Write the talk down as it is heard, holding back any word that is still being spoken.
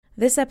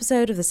This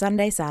episode of the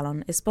Sunday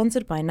Salon is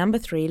sponsored by No.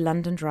 3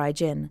 London Dry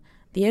Gin,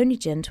 the only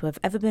gin to have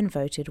ever been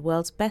voted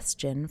world's best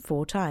gin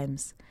 4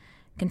 times.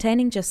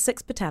 Containing just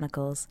 6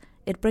 botanicals,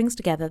 it brings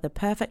together the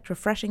perfect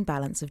refreshing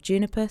balance of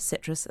juniper,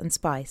 citrus and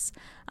spice,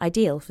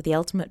 ideal for the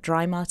ultimate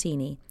dry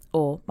martini,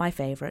 or, my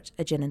favourite,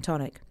 a gin and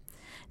tonic.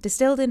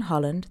 Distilled in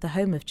Holland, the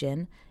home of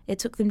gin, it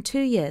took them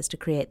 2 years to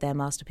create their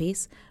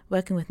masterpiece,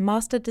 working with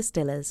master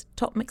distillers,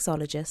 top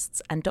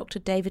mixologists and Dr.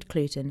 David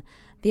Cluton,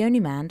 the only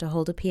man to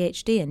hold a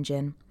PhD in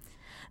gin.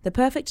 The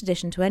perfect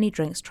addition to any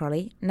drinks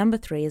trolley, No.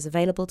 3 is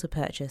available to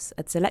purchase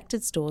at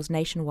selected stores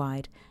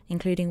nationwide,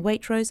 including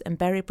Waitrose and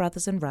Berry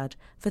Brothers and Rudd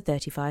for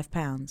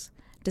 £35.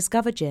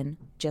 Discover gin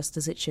just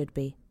as it should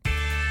be.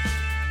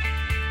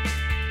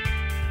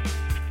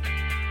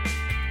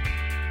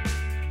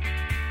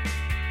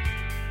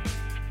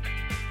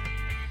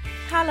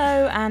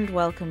 Hello and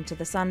welcome to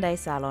the Sunday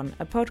Salon,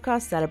 a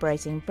podcast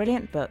celebrating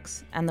brilliant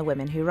books and the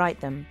women who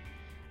write them.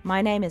 My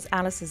name is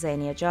Alice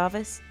Azania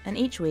Jarvis, and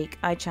each week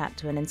I chat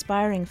to an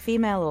inspiring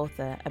female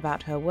author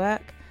about her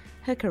work,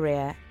 her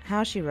career,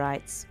 how she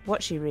writes,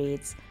 what she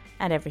reads,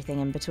 and everything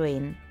in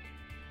between.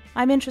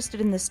 I'm interested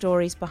in the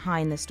stories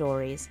behind the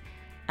stories,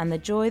 and the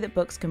joy that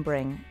books can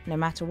bring, no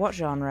matter what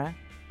genre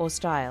or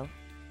style.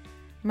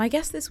 My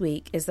guest this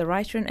week is the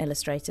writer and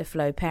illustrator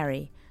Flo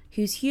Perry,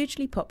 whose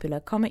hugely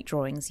popular comic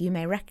drawings you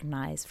may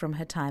recognise from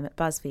her time at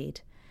BuzzFeed.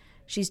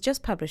 She's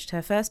just published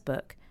her first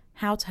book,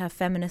 How to Have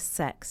Feminist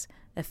Sex,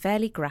 a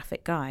fairly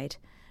graphic guide,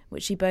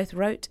 which she both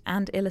wrote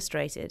and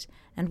illustrated,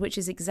 and which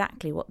is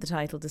exactly what the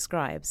title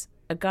describes,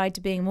 a guide to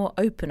being more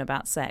open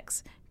about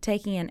sex,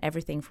 taking in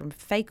everything from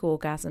fake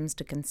orgasms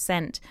to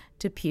consent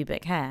to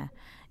pubic hair.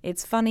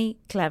 It's funny,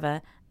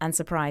 clever, and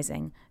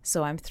surprising,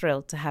 so I'm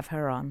thrilled to have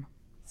her on.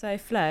 So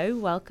Flo,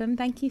 welcome.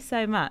 Thank you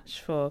so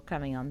much for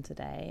coming on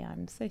today.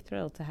 I'm so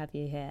thrilled to have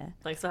you here.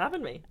 Thanks for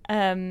having me.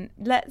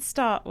 Let's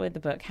start with the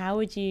book. How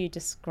would you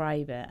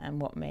describe it and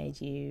what made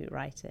you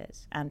write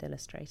it and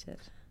illustrate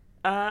it?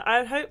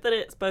 I hope that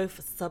it's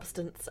both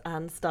substance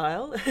and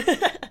style.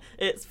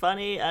 It's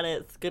funny and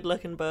it's a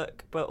good-looking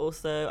book, but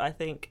also I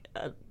think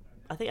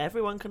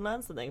everyone can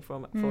learn something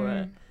for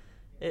it.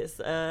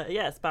 It's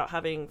it's about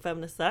having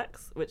feminist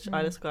sex, which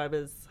I describe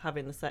as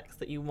having the sex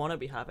that you want to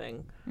be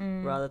having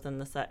rather than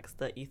the sex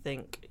that you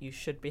think you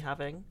should be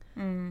having.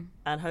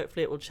 And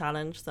hopefully it will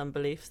challenge some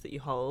beliefs that you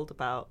hold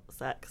about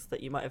sex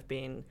that you might have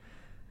been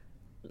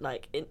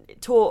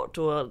taught,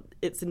 or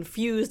it's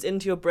infused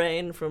into your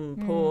brain from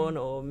porn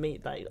or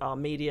our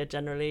media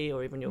generally,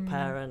 or even your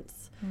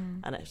parents.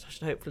 And it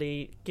should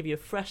hopefully give you a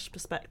fresh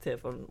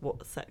perspective on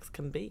what sex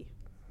can be.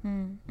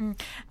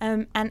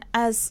 And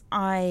as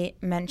I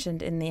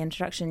mentioned in the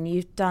introduction,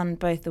 you've done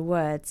both the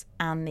words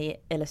and the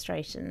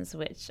illustrations,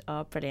 which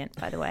are brilliant,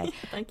 by the way.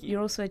 Thank you.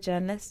 You're also a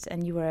journalist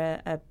and you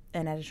were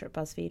an editor at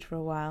BuzzFeed for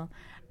a while.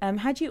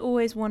 Had you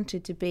always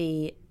wanted to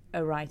be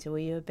a writer? Were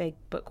you a big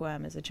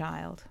bookworm as a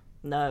child?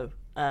 No,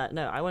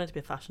 I wanted to be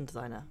a fashion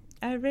designer.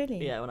 Oh,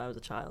 really? Yeah, when I was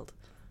a child.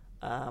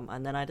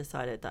 And then I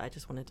decided that I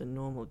just wanted a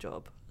normal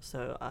job,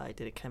 so I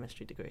did a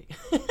chemistry degree.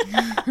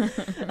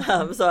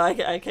 So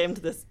I came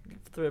to this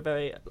through a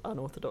very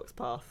unorthodox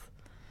path.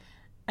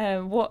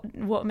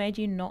 What made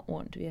you not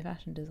want to be a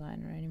fashion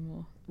designer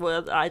anymore?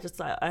 Well, I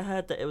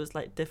heard that it was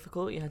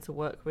difficult. You had to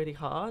work really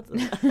hard.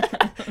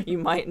 You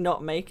might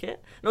not make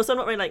it. And also, I'm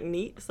not very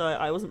neat, so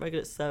I wasn't very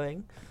good at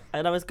sewing.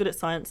 And I was good at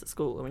science at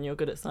school. And when you're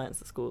good at science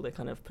at school, they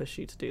kind of push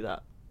you to do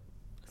that,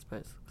 I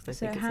suppose, because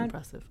they think it's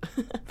impressive.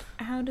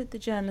 How did the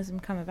journalism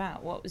come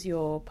about? What was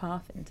your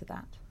path into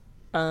that?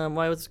 Well,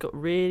 I just got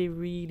really,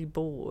 really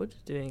bored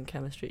doing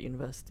chemistry at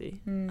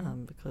university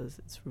because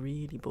it's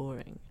really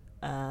boring.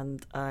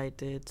 And I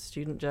did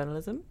student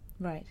journalism.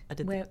 Right.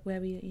 Where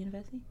were you at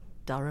university?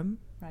 Durham,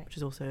 right. Which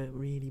is also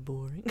really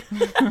boring.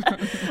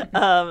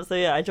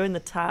 I joined the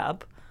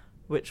Tab,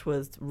 which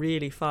was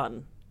really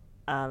fun.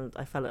 And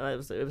I felt it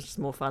was just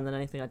more fun than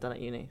anything I'd done at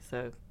uni.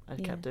 So I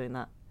kept doing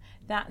that.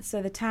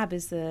 So the Tab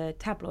is the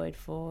tabloid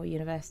for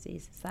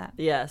universities, is that?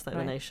 Yeah, it's right?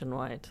 the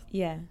nationwide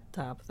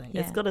Tab thing.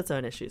 Yeah. It's got its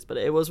own issues, but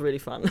it was really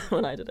fun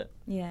when I did it.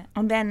 Yeah.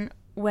 And then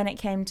when it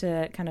came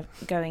to kind of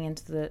going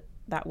into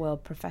that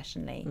world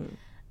professionally,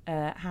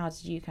 how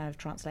did you kind of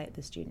translate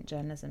the student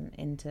journalism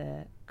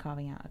into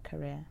carving out a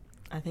career?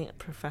 I think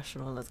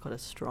professional is quite a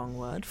strong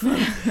word for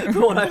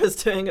what I was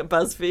doing at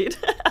BuzzFeed.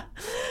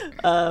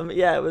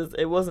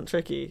 It wasn't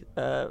tricky.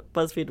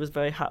 BuzzFeed was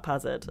very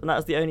haphazard, and that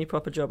was the only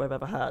proper job I've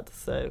ever had.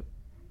 So,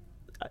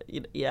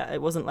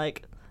 it wasn't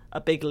like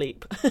a big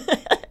leap.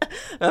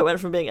 I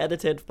went from being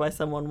edited by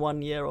someone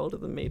 1 year older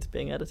than me to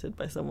being edited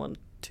by someone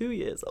 2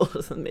 years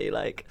older than me.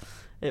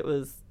 It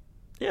was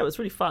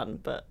really fun,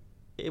 but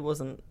it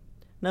wasn't.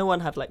 No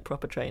one had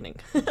proper training.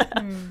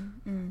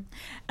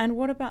 And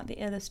what about the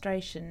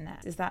illustration?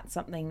 Is that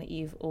something that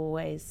you've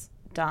always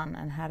done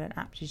and had an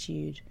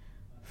aptitude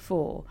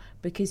for?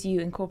 Because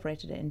you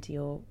incorporated it into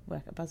your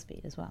work at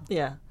BuzzFeed as well.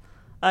 Yeah.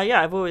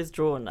 I've always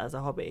drawn as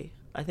a hobby.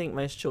 I think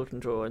most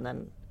children draw, and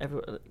then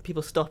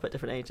people stop at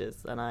different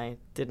ages, and I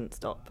didn't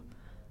stop.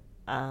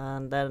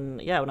 And then,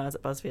 when I was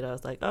at BuzzFeed, I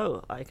was like,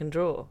 oh, I can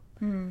draw.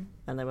 And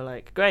they were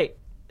like, great,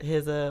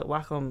 here's a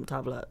Wacom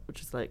tablet,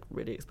 which is like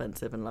really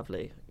expensive and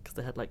lovely because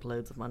they had like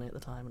loads of money at the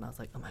time. And I was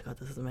like, oh my God,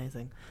 this is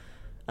amazing.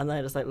 And then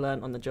I just like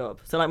learned on the job.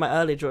 So like my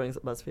early drawings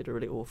at BuzzFeed were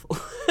really awful.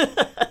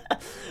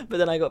 But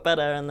then I got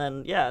better, and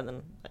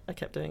then I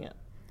kept doing it.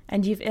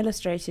 And you've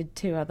illustrated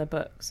 2 other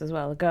books as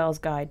well, A Girl's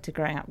Guide to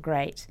Growing Up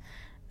Great,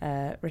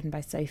 written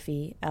by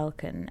Sophie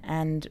Elkin,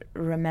 and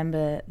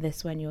Remember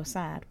This When You're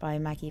Sad by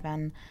Maggie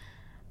Van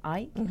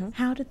Eyck.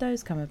 How did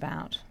those come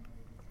about?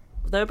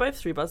 They were both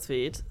through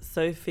BuzzFeed.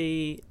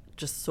 Sophie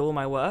just saw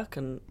my work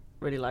and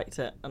really liked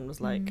it and was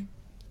like,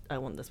 I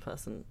want this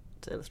person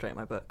to illustrate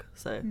my book.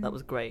 So that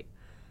was great.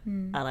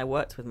 And I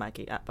worked with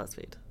Maggie at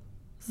BuzzFeed.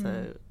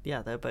 So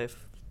yeah, they're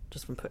both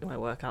just from putting my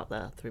work out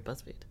there through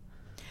BuzzFeed.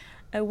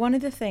 One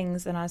of the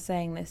things, and I was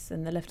saying this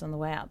in the lift on the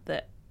way out,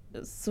 that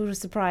sort of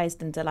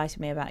surprised and delighted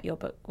me about your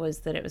book was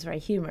that it was very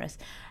humorous.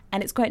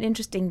 And it's quite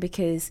interesting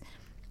because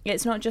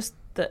it's not just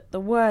that the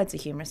words are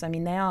humorous. I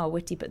mean, they are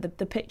witty, but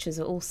the pictures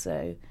are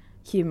also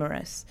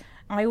humorous.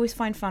 I always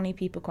find funny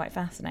people quite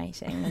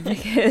fascinating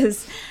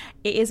because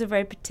it is a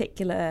very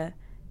particular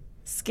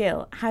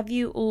skill. Have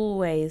you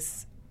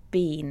always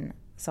been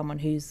someone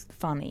who's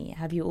funny?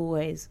 Have you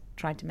always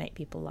tried to make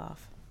people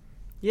laugh?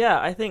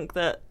 Yeah, I think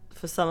that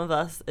for some of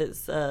us,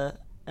 it's an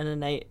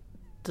innate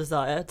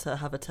desire to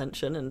have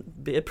attention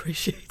and be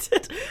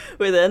appreciated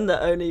within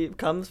that only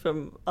comes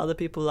from other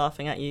people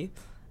laughing at you.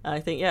 And I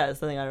think, yeah, it's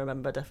something I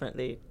remember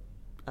definitely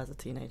as a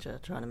teenager,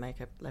 trying to make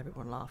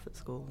everyone laugh at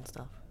school and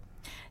stuff.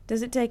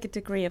 Does it take a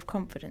degree of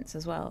confidence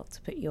as well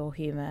to put your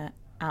humour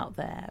out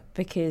there?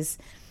 Because,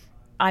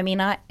 I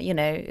mean,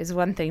 it's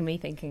one thing me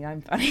thinking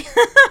I'm funny.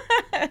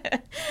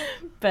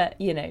 But,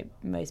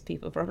 most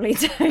people probably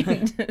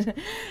don't.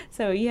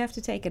 So you have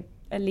to take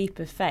a leap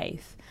of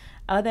faith.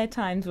 Are there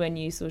times when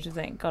you sort of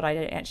think, God, I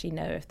don't actually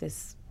know if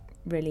this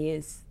really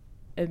is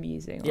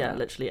amusing? Yeah,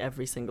 literally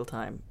every single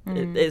time.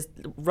 It is,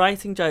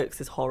 writing jokes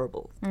is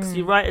horrible. Because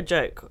you write a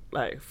joke,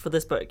 like, for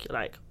this book,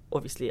 like,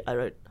 obviously I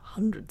wrote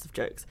hundreds of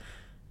jokes.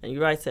 And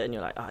you write it and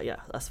you're like, oh, yeah,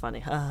 that's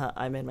funny.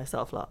 I made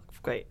myself laugh.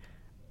 Great.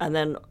 And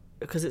then,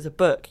 because it's a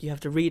book, you have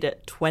to read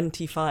it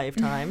 25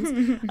 times.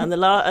 And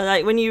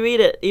like when you read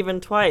it even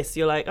twice,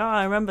 you're like, oh,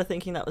 I remember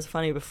thinking that was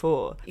funny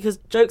before. Because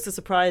jokes are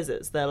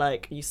surprises. They're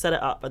like, you set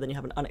it up and then you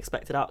have an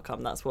unexpected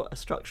outcome. That's what a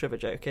structure of a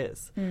joke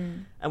is.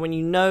 And when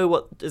you know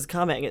what is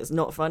coming, it's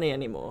not funny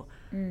anymore.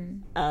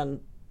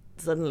 And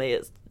suddenly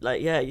it's like,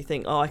 yeah, you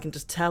think, oh, I can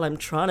just tell I'm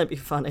trying to be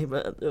funny,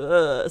 but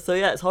so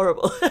yeah, it's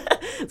horrible.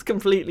 It's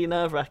completely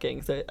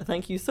nerve-wracking. So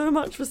thank you so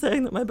much for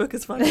saying that my book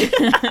is funny.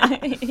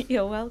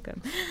 You're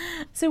welcome.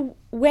 So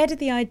where did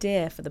the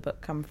idea for the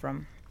book come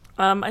from?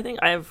 I think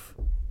I'm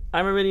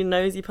a really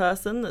nosy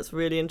person that's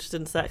really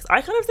interested in sex.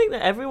 I kind of think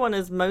that everyone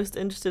is most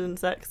interested in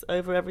sex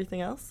over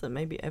everything else, so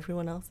maybe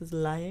everyone else is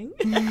lying.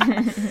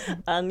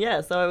 And yeah,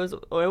 so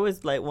I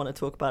always like want to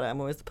talk about it. I'm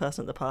always the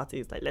person at the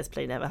parties like, let's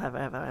play Never Have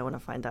I Ever. I want to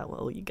find out what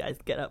all you guys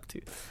get up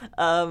to.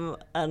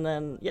 And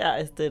then yeah,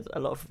 I did a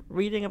lot of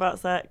reading about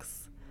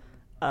sex.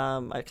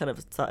 I kind of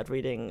started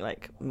reading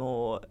like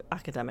more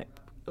academic,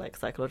 like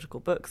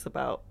psychological books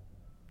about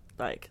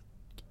like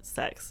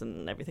sex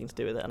and everything to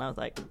do with it, and I was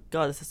like,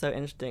 God, this is so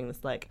interesting.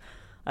 It's like,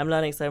 I'm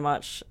learning so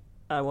much.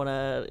 I want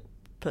to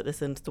put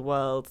this into the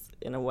world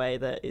in a way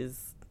that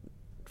is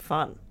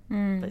fun,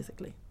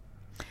 basically.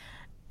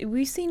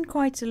 We've seen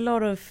quite a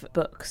lot of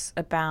books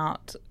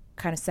about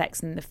kind of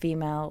sex and the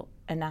female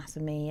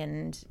anatomy,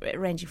 and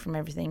ranging from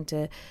everything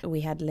to,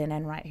 we had Lynn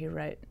Enright who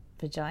wrote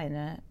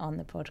Vagina on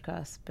the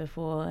podcast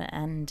before,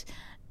 and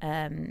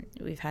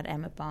we've had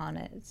Emma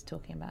Barnett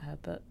talking about her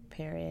book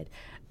Period,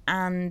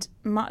 and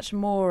much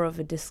more of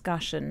a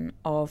discussion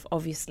of,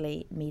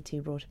 obviously Me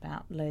Too brought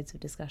about loads of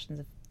discussions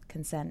of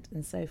consent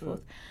and so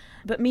forth.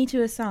 But Me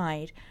Too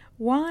aside,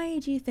 why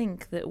do you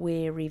think that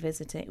we're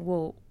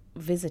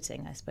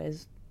visiting, I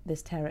suppose,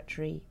 this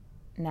territory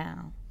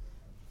now?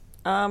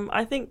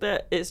 I think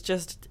that it's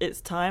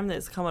time that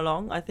it's come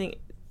along. I think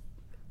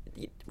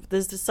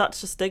there's just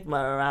such a stigma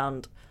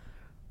around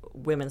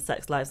women's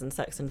sex lives and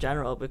sex in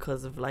general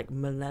because of like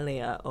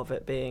millennia of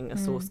it being a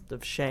source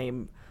of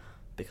shame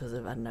because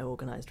of, I don't know,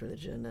 organised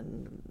religion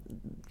and,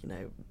 you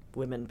know,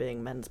 women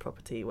being men's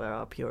property where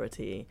our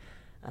purity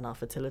and our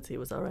fertility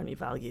was our only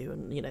value.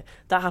 And, you know,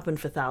 that happened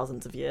for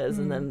thousands of years.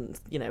 And then,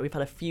 you know, we've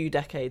had a few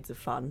decades of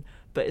fun,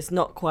 but it's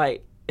not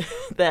quite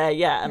there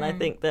yet. And I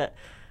think that,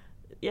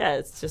 yeah,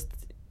 it's just,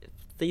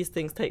 these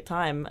things take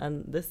time,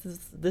 and this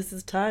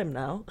is time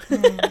now.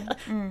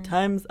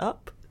 Time's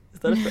up.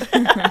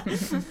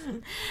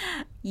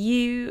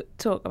 You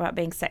talk about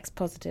being sex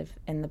positive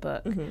in the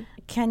book.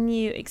 Can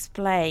you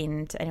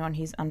explain to anyone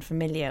who's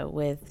unfamiliar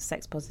with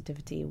sex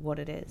positivity what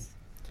it is?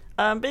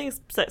 Being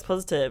sex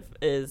positive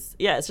is,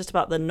 it's just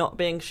about there not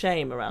being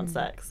shame around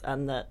sex,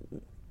 and that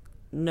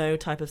no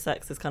type of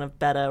sex is kind of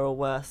better or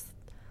worse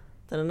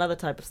than another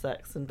type of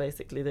sex, and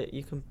basically that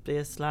you can be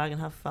a slag and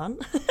have fun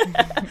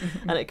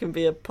and it can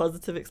be a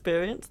positive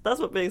experience. That's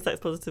what being sex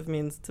positive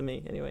means to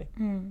me anyway.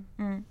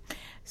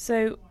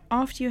 So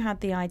after you had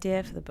the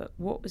idea for the book,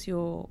 what was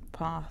your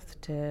path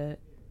to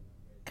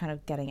kind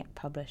of getting it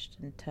published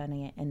and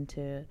turning it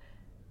into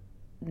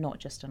not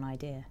just an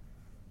idea?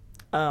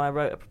 I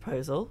wrote a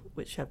proposal,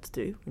 which you have to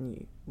do when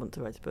you want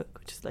to write a book,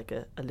 which is like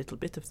a little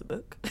bit of the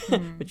book,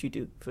 which you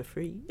do for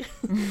free,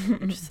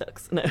 which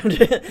sucks. No,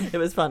 it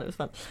was fun.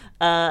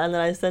 And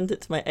then I sent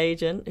it to my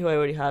agent, who I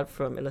already had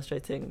from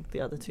illustrating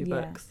the other two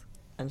books.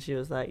 And she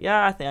was like,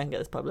 yeah, I think I can get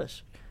this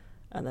published.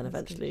 And then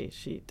eventually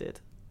she did.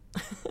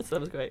 So that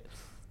was great.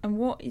 And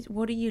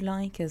what are you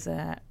like as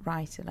a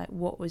writer? Like,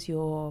 what was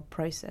your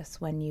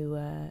process when you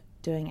were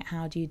doing it?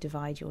 How do you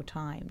divide your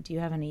time? Do you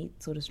have any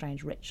sort of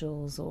strange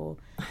rituals, or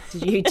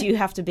do you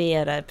have to be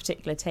at a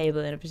particular table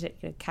in a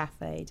particular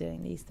cafe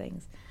doing these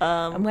things?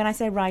 And when I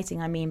say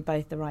writing, I mean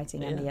both the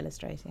writing and the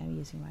illustrating. I'm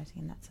using writing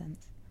in that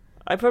sense.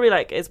 I probably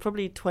it's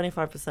probably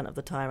 25% of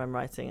the time I'm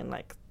writing and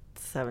like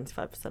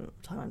 75% of the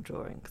time I'm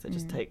drawing, because it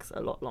just takes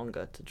a lot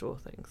longer to draw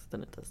things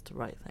than it does to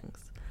write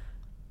things.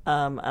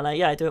 And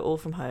I do it all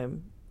from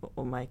home,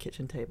 on my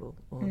kitchen table,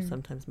 or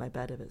sometimes my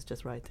bed if it's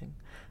just writing.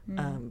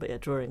 But yeah,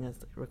 drawing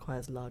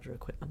requires larger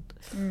equipment.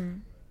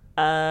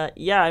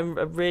 I'm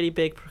a really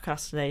big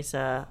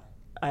procrastinator.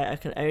 I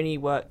can only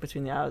work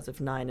between the hours of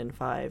 9 and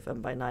 5,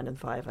 and by 9 and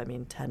 5 I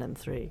mean 10 and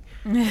 3.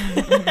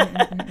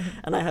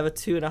 And I have a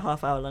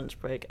 2.5 hour lunch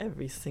break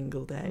every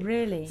single day.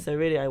 Really? So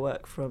really I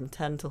work from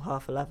 10 till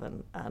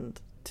 11:30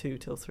 and 2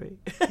 till 3.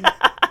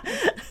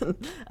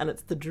 And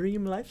it's the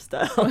dream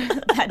lifestyle.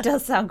 That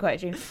does sound quite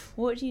dream.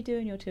 What do you do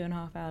in your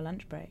 2.5 hour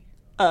lunch break?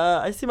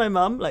 I see my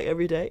mum like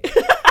every day.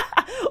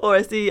 Or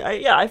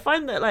I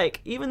find that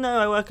like, even though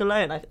I work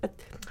alone,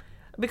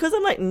 because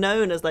I'm like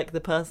known as like the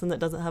person that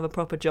doesn't have a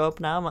proper job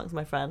now amongst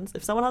my friends,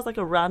 if someone has like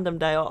a random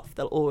day off,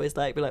 they'll always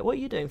like be like, what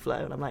are you doing, Flo?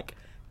 And I'm like,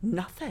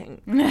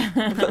 nothing.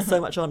 I've got so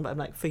much on, but I'm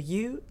like, for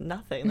you,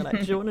 nothing. And they're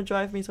like, do you want to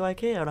drive me to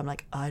IKEA? And I'm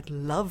like, I'd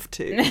love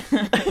to.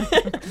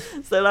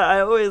 So like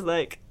I always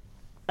like,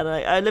 and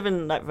I live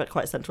in like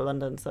quite central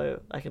London,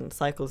 so I can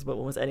cycle to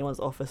almost anyone's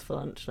office for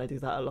lunch, and I do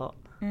that a lot.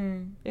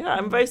 Yeah,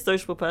 I'm a very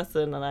sociable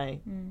person, and I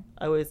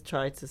always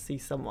try to see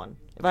someone.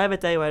 If I have a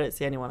day where I don't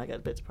see anyone, I get a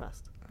bit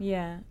depressed.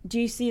 Yeah.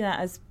 Do you see that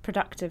as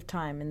productive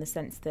time, in the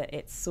sense that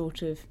it's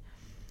sort of...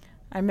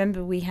 I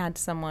remember we had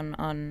someone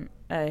on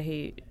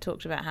who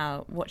talked about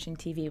how watching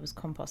TV was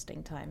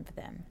composting time for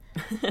them,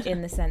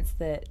 in the sense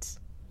that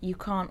you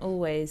can't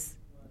always...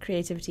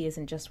 Creativity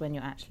isn't just when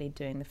you're actually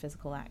doing the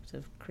physical act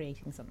of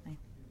creating something.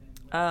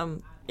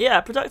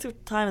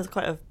 Productive time is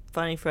quite a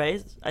funny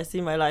phrase. I see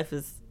my life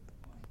as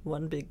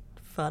one big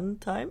fun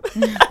time.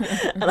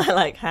 And I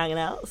like hanging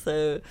out,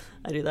 so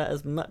I do that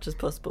as much as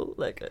possible.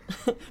 Like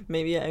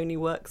maybe I only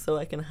work so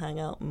I can hang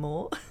out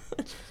more.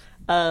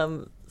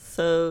 You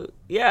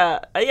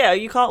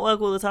can't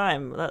work all the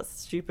time. That's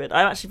stupid.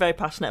 I'm actually very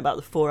passionate about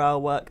the 4-hour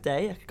work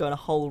day. I could go on a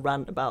whole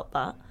rant about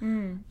that,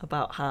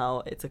 about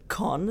how it's a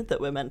con that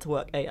we're meant to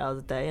work 8 hours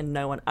a day and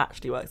no one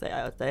actually works 8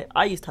 hours a day.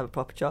 I used to have a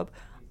proper job.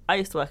 I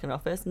used to work in an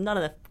office. None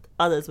of the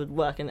others would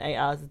work in 8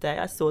 hours a day.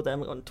 I saw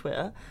them on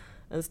Twitter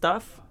and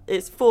stuff.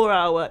 It's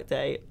 4-hour work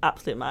day,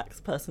 absolute max.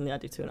 Personally, I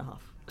do 2.5.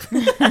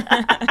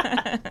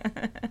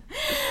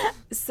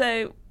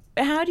 So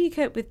how do you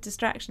cope with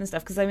distraction and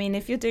stuff? Because, I mean,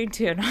 if you're doing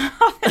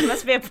 2.5, it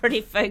must be a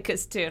pretty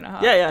focused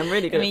 2.5. Yeah, I'm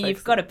really good at I mean,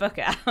 you've got a book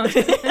out.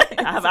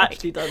 I have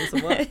actually done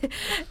some work.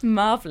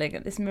 Marvelling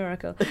at this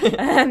miracle.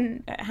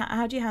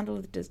 How do you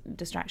handle the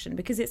distraction?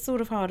 Because it's sort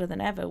of harder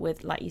than ever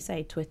with, like you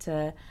say,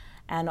 Twitter,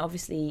 and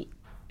obviously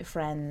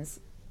friends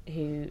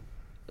who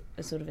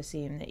sort of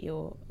assume that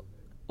you're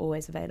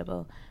always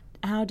available.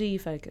 How do you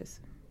focus?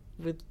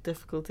 With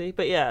difficulty.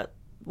 But yeah,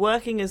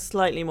 working is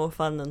slightly more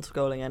fun than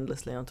scrolling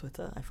endlessly on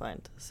Twitter, I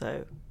find.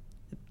 So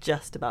it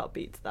just about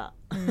beats that.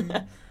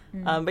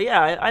 But yeah,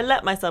 I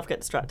let myself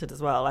get distracted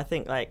as well. I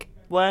think like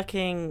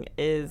working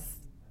is,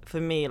 for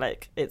me,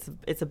 like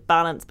it's a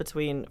balance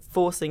between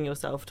forcing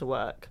yourself to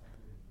work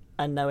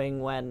and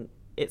knowing when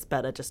it's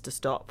better just to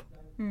stop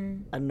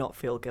and not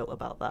feel guilt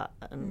about that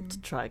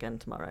and try again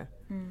tomorrow.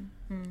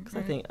 Because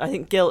I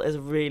think guilt is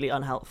really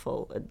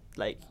unhelpful.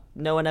 Like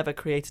no one ever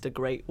created a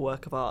great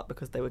work of art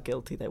because they were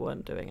guilty they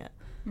weren't doing it.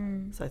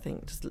 So I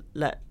think just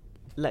let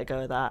go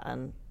of that,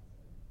 and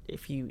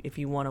if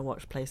you want to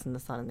watch Place in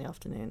the Sun in the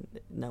afternoon,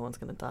 no one's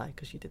going to die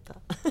because you did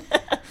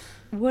that.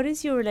 What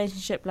is your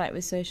relationship like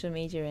with social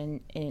media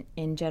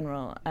in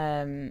general?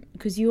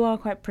 Because you are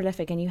quite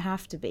prolific, and you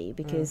have to be,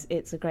 because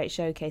it's a great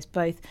showcase.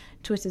 Both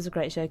Twitter's a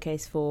great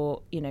showcase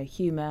for,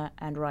 humour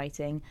and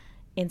writing.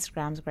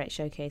 Instagram's a great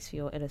showcase for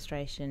your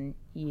illustration.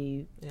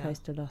 You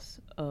post a lot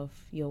of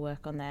your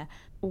work on there.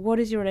 What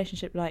is your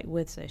relationship like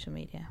with social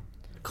media?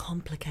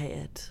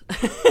 Complicated.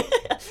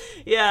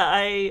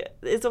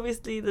 It's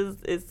obviously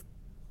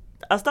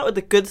I'll start with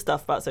the good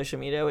stuff about social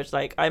media, which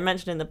like I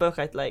mentioned in the book.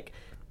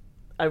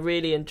 I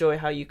really enjoy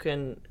how you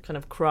can kind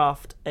of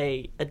craft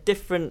a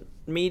different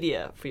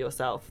media for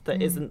yourself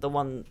that isn't the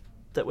one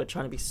that we're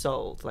trying to be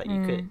sold. Like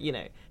you could,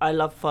 I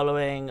love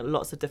following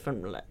lots of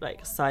different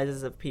like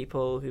sizes of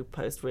people who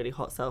post really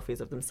hot selfies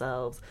of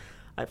themselves.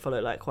 I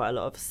follow like quite a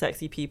lot of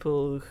sexy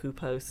people who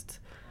post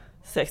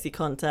sexy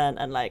content,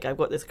 and like I've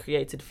got this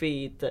created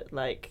feed that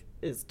like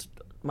is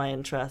my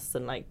interests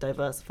and like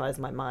diversifies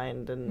my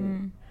mind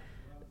and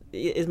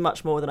is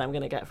much more than I'm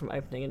going to get from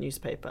opening a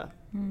newspaper.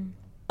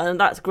 And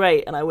that's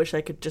great, and I wish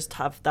I could just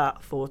have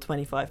that for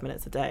 25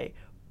 minutes a day.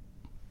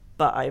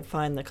 But I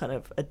find the kind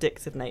of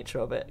addictive nature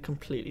of it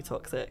completely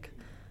toxic.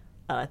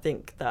 And I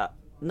think that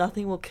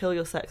nothing will kill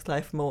your sex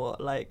life more,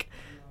 like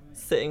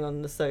sitting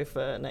on the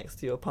sofa next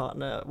to your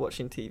partner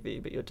watching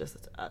TV, but you're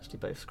just actually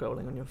both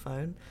scrolling on your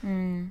phone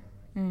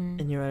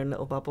in your own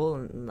little bubble,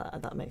 and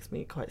that makes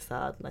me quite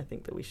sad. And I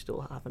think that we should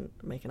all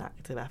make an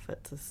active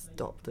effort to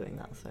stop doing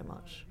that so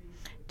much.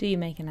 Do you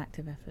make an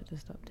active effort to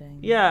stop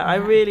doing that? Yeah, I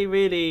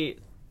really,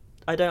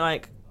 I don't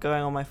like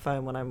going on my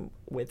phone when I'm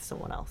with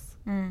someone else.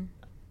 And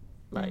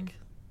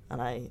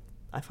I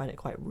find it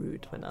quite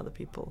rude when other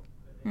people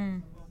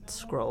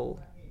scroll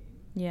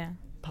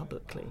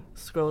publicly.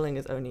 Scrolling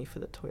is only for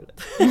the toilet.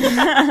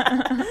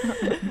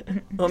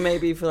 Or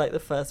maybe for like the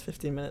first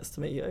 15 minutes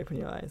to make you open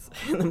your eyes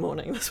in the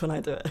morning. That's when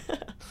I do it.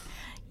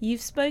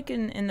 You've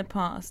spoken in the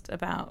past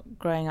about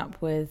growing up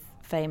with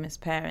famous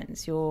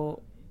parents. Your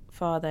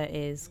father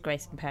is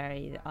Grayson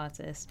Perry, the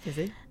artist. Is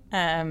he?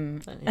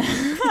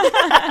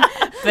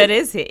 But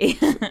is he?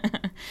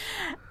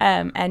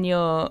 And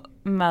your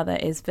mother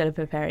is Flo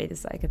Perry, the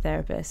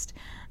psychotherapist.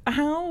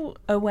 How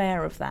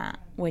aware of that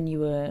when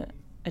you were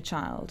a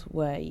child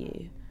were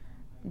you?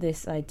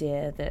 This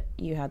idea that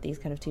you had these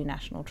kind of two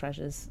national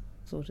treasures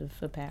sort of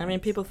for parents. I mean,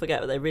 people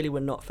forget that they really were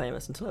not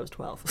famous until I was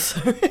 12.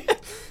 So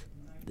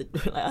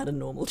I had a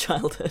normal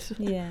childhood.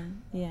 Yeah.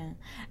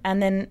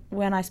 And then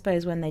when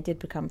they did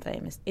become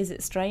famous, is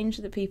it strange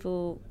that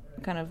people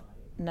kind of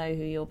know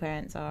who your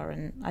parents are,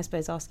 and I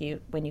suppose ask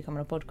you when you come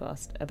on a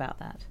podcast about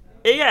that?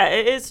 Yeah,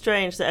 it is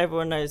strange that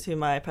everyone knows who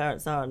my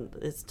parents are, and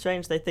it's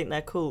strange they think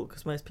they're cool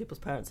because most people's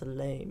parents are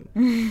lame.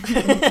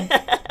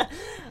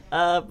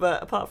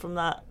 But apart from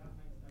that,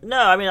 no,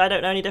 I mean, I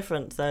don't know any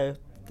different, so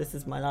this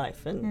is my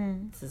life,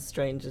 and it's as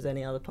strange as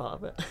any other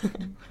part of it.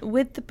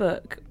 With the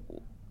book,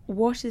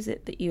 what is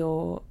it that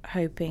you're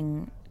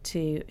hoping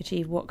to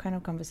achieve? What kind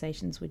of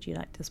conversations would you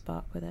like to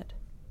spark with it?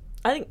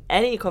 I think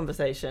any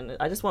conversation.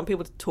 I just want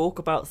people to talk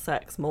about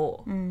sex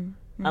more. And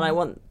I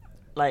want,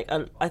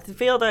 I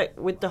feel that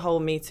with the whole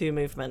Me Too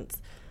movement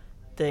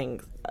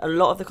thing, a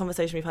lot of the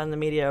conversation we've had in the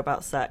media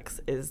about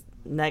sex is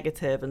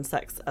negative, and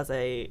sex as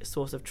a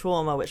source of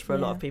trauma, which for a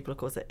lot of people, of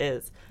course, it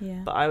is.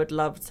 But I would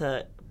love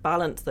to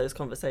balance those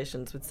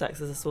conversations with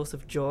sex as a source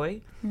of joy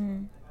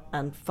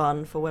and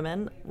fun for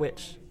women,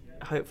 which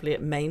hopefully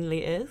it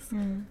mainly is.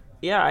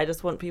 Yeah, I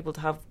just want people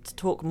to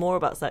talk more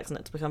about sex and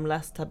it to become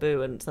less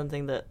taboo and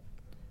something that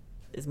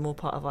is more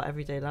part of our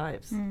everyday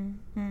lives,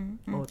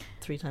 or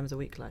 3 times a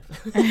week life.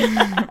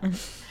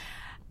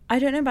 I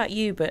don't know about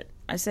you, but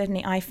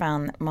I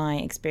found that my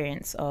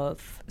experience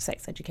of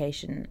sex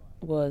education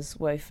was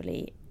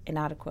woefully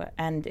inadequate,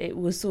 and it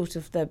was sort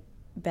of the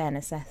bare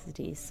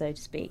necessities, so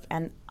to speak.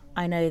 And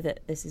I know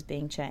that this is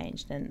being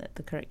changed and that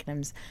the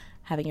curriculum's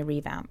having a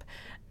revamp.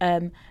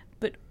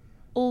 But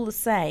all the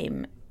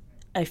same,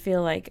 I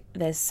feel like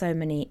there's so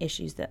many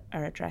issues that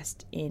are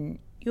addressed in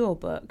your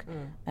book,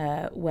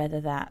 whether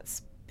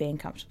that's being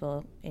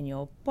comfortable in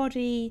your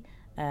body,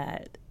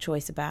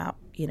 choice about,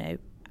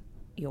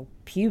 your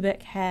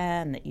pubic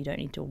hair and that you don't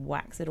need to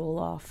wax it all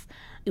off,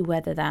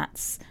 whether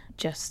that's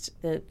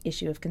just the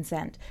issue of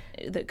consent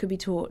that could be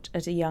taught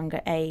at a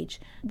younger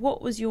age.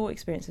 What was your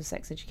experience of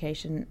sex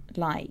education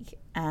like?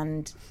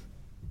 And,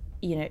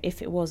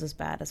 if it was as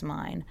bad as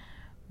mine,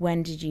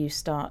 when did you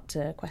start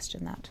to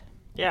question that?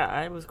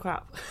 Yeah, it was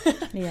crap.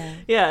 Yeah.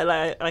 Yeah,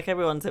 like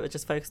everyone's, it was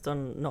just focused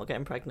on not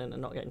getting pregnant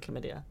and not getting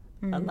chlamydia.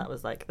 And that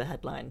was like the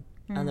headline.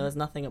 And there was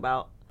nothing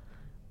about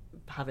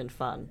having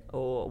fun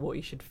or what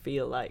you should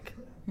feel like.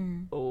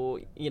 Or,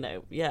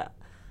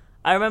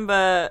 I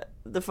remember,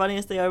 the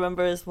funniest thing I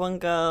remember is one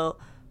girl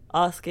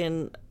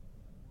asking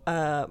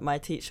my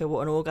teacher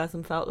what an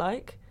orgasm felt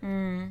like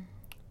in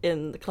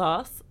the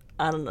class.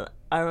 And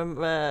I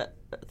remember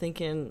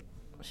thinking,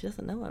 she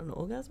doesn't know what an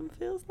orgasm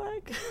feels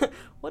like?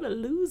 What a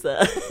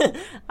loser.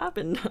 I've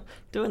been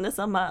doing this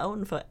on my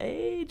own for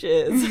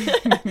ages.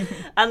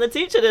 And the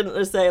teacher didn't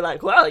just say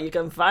well, you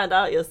can find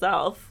out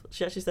yourself.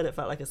 She actually said it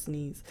felt like a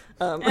sneeze.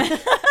 I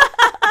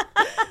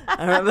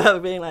remember her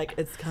being like,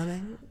 it's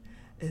coming,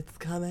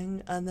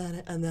 and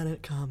then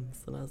it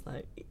comes. And I was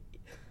like,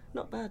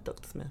 not bad,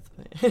 Dr. Smith.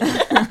 But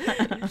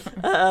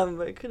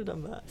it could have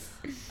done that.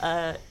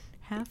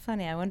 How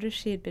funny. I wonder if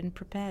she had been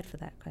prepared for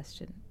that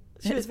question.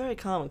 She was very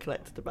calm and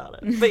collected about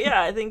it. But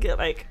yeah, I think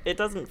it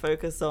doesn't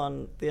focus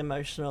on the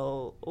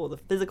emotional or the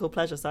physical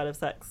pleasure side of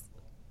sex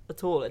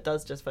at all. It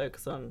does just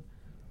focus on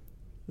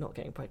not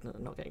getting pregnant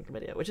and not getting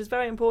chlamydia, which is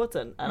very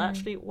important and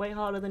actually way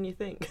harder than you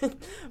think.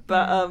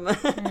 But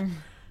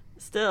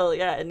still,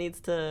 yeah, it needs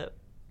to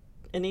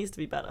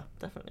be better,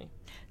 definitely.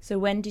 So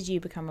when did you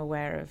become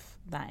aware of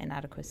that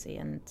inadequacy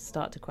and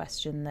start to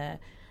question the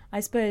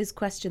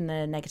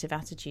negative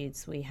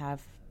attitudes we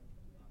have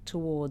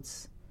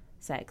towards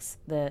sex,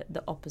 the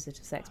opposite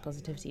of sex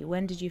positivity?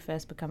 When did you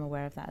first become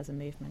aware of that as a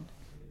movement?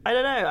 I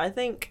don't know. I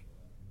think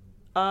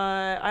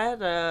I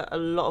had a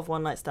lot of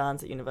one night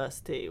stands at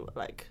university,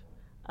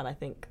 and I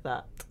think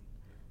that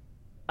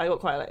I got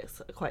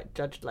quite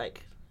judged,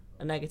 like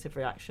a negative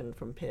reaction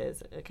from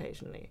peers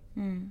occasionally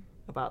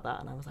about that,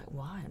 and I was like,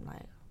 why? I'm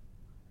like,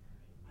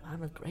 I'm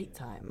having a great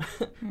time.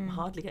 I'm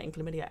hardly getting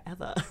chlamydia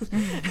ever.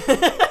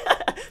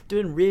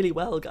 Doing really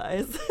well,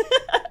 guys.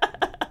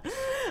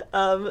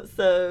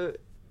 So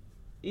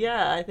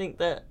yeah, I think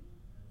that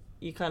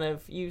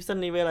you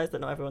suddenly realise that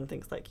not everyone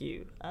thinks like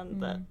you,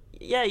 and that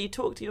you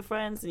talk to your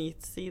friends and you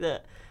see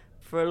that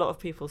for a lot of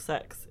people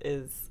sex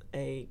is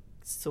a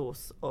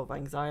source of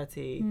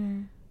anxiety,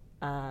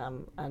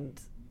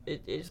 and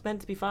it's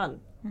meant to be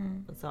fun,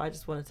 and so I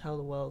just want to tell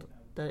the world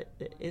that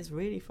it is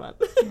really fun.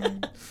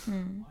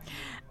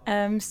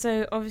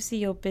 So obviously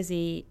you're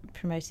busy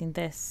promoting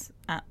this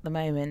at the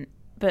moment,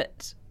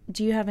 but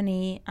do you have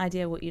any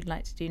idea what you'd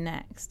like to do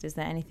next? Is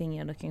there anything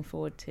you're looking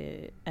forward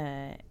to,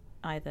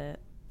 either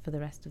for the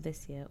rest of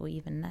this year or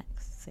even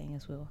next, seeing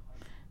as we're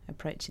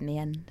approaching the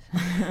end?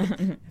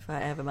 If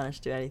I ever manage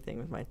to do anything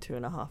with my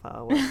 2.5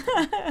 hour work.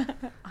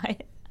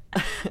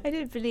 I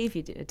didn't believe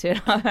you did a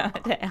 2.5 hour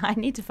day. I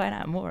need to find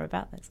out more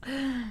about this.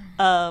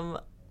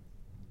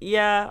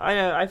 Yeah, I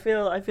know.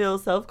 I feel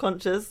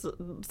self-conscious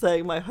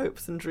saying my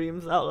hopes and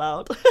dreams out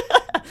loud.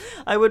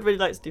 I would really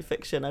like to do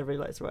fiction. I'd really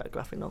like to write a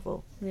graphic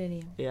novel.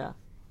 Really? Yeah.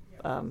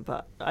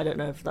 But I don't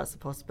know if that's a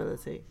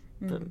possibility.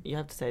 But you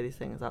have to say these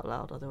things out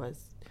loud,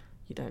 otherwise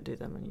you don't do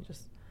them and you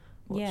just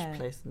watch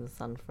Place in the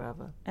Sun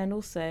forever. And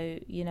also,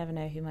 you never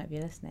know who might be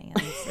listening.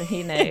 And so,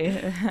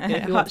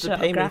 who wants to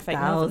pay me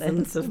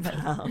thousands of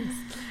pounds.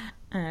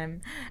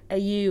 Are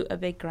you a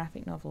big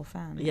graphic novel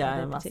fan? Yeah,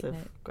 I'm a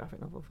massive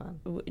graphic novel fan.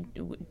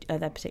 Are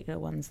there particular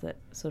ones that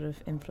sort of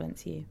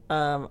influence you?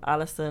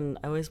 Alison,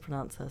 I always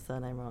pronounce her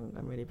surname wrong.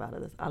 I'm really bad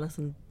at this.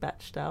 Alison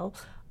Bechdel,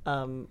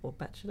 or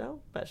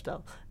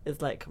Bechdel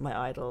is like my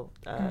idol.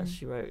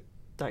 She wrote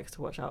Dykes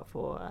to Watch Out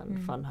For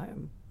and Fun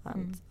Home,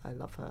 and I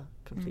love her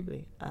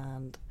completely.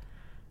 And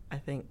I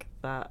think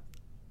that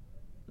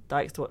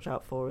Dykes to Watch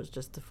Out For is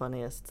just the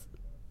funniest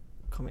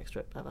comic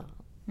strip ever.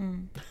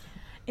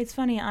 It's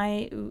funny,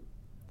 I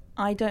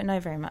don't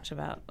know very much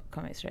about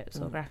comic strips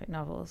or graphic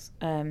novels,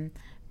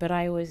 but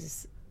I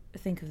always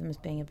think of them as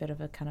being a bit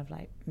of a kind of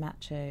like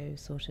macho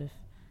sort of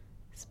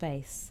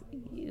space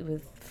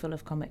full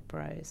of comic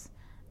bros.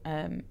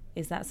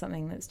 Is that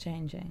something that's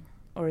changing,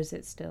 or is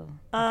it still?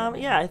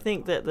 Yeah, I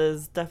think that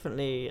there's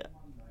definitely,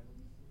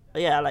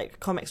 like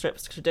comic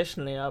strips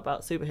traditionally are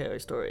about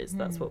superhero stories.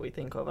 That's what we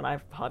think of, and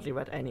I've hardly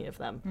read any of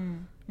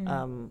them.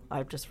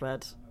 I've just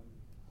read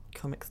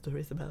comic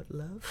stories about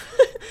love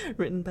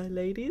written by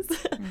ladies,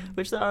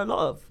 which there are a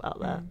lot of out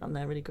there, and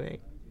they're really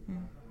great.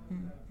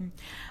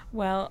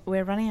 Well,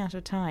 we're running out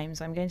of time,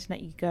 so I'm going to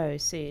let you go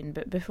soon,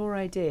 but before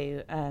I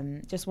do,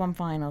 just one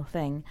final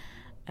thing,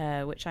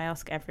 which I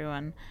ask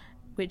everyone,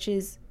 which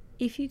is,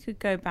 if you could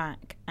go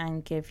back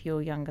and give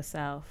your younger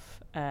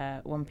self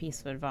one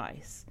piece of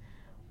advice,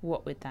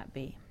 what would that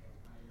be?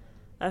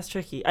 That's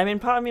tricky. I mean,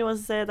 part of me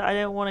wants to say that I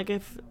don't want to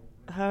give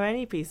her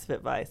any piece of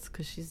advice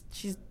because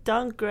she's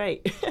done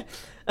great.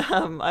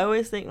 I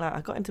always think, like, I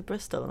got into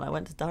Bristol and I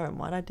went to Durham.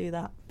 Why'd I do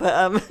that?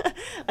 But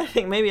I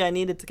think maybe I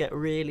needed to get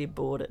really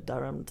bored at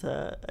Durham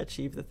to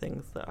achieve the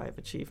things that I've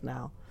achieved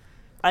now.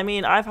 I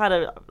mean, I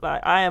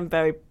am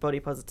very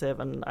body positive,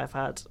 and I've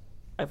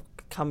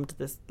come to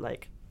this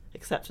like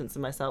acceptance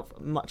of myself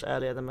much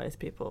earlier than most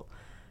people.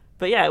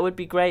 But yeah, it would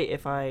be great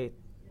if I,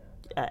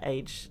 at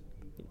age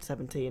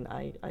 17,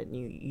 I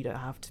knew you don't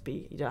have to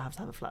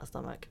have a flat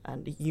stomach,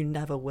 and you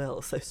never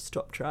will, so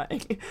stop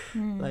trying.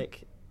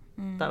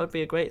 That would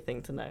be a great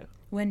thing to know.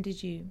 When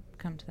did you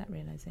come to that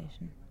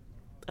realization?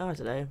 Oh, I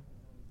don't know,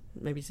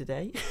 maybe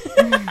today.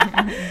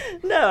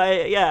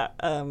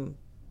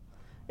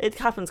 It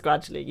happens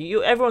gradually.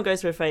 Everyone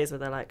goes through a phase where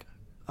they're like,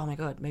 oh my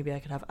god, maybe I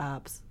could have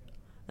abs,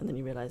 and then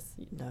you realize,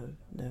 no,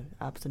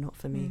 abs are not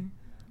for me.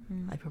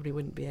 I probably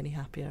wouldn't be any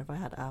happier if I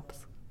had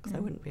abs, because I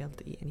wouldn't be able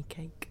to eat any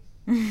cake.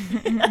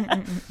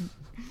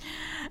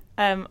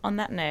 On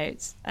that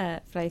note,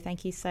 Flo,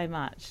 thank you so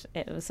much.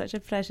 It was such a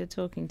pleasure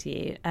talking to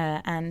you,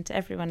 and to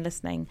everyone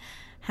listening,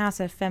 How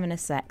to Have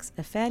Feminist Sex,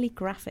 a fairly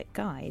graphic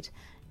guide,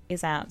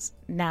 is out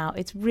now.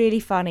 It's really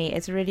funny,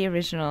 it's really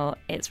original,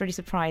 it's really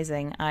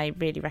surprising. I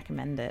really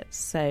recommend it.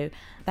 So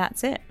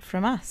that's it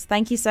from us.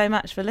 Thank you so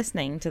much for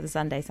listening to the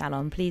Sunday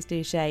Salon. Please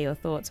do share your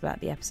thoughts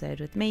about the episode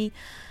with me.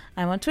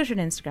 I'm on Twitter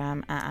and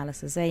Instagram at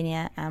Alice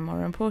Azania, and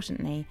more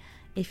importantly,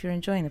 if you're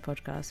enjoying the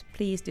podcast,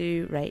 please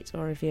do rate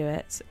or review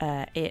it.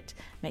 It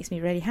makes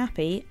me really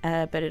happy,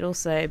 but it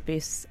also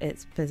boosts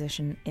its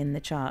position in the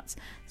charts,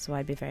 so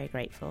I'd be very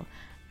grateful.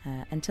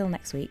 Until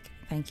next week,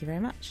 thank you very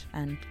much,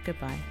 and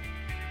goodbye.